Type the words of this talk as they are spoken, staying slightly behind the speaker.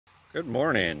Good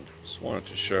morning. Just wanted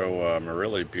to show a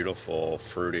really beautiful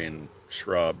fruiting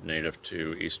shrub native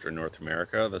to eastern North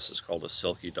America. This is called a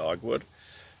Silky Dogwood,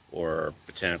 or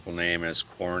botanical name is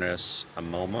Cornus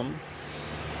amomum.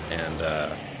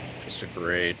 And just a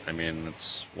great,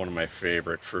 it's one of my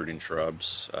favorite fruiting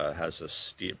shrubs. It has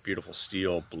a beautiful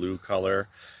steel blue color.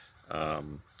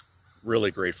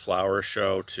 Really great flower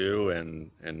show too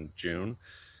in June.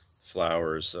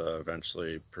 Flowers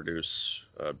eventually produce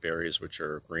berries which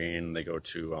are green. They go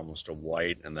to almost a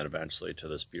white and then eventually to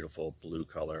this beautiful blue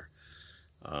color.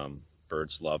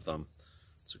 Birds love them.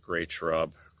 It's a great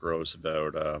shrub. Grows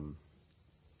about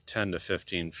 10 to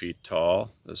 15 feet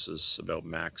tall. This is about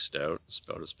maxed out. It's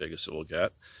about as big as it will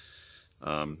get,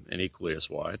 and equally as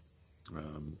wide.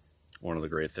 One of the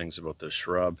great things about this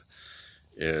shrub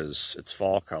is its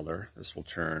fall color. This will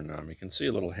turn, you can see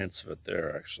little hints of it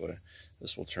there actually.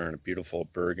 This will turn a beautiful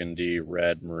burgundy,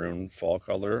 red, maroon fall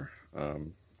color,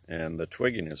 and the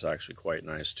twigging is actually quite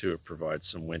nice too. It provides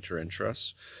some winter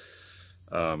interest.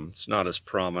 It's not as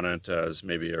prominent as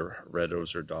maybe a red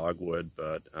rose or dogwood,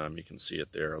 but you can see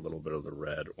it there, a little bit of the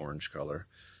red-orange color.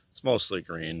 It's mostly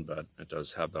green, but it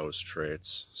does have those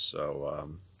traits. So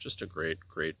just a great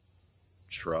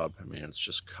shrub. It's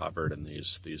just covered in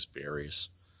these berries.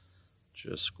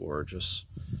 Just gorgeous.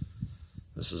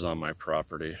 This is on my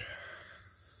property,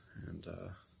 and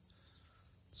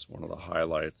it's one of the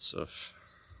highlights of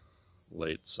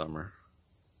late summer,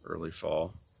 early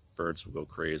fall. Birds will go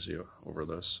crazy over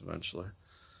this eventually.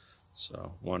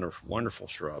 So wonderful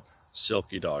shrub,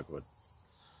 Silky Dogwood.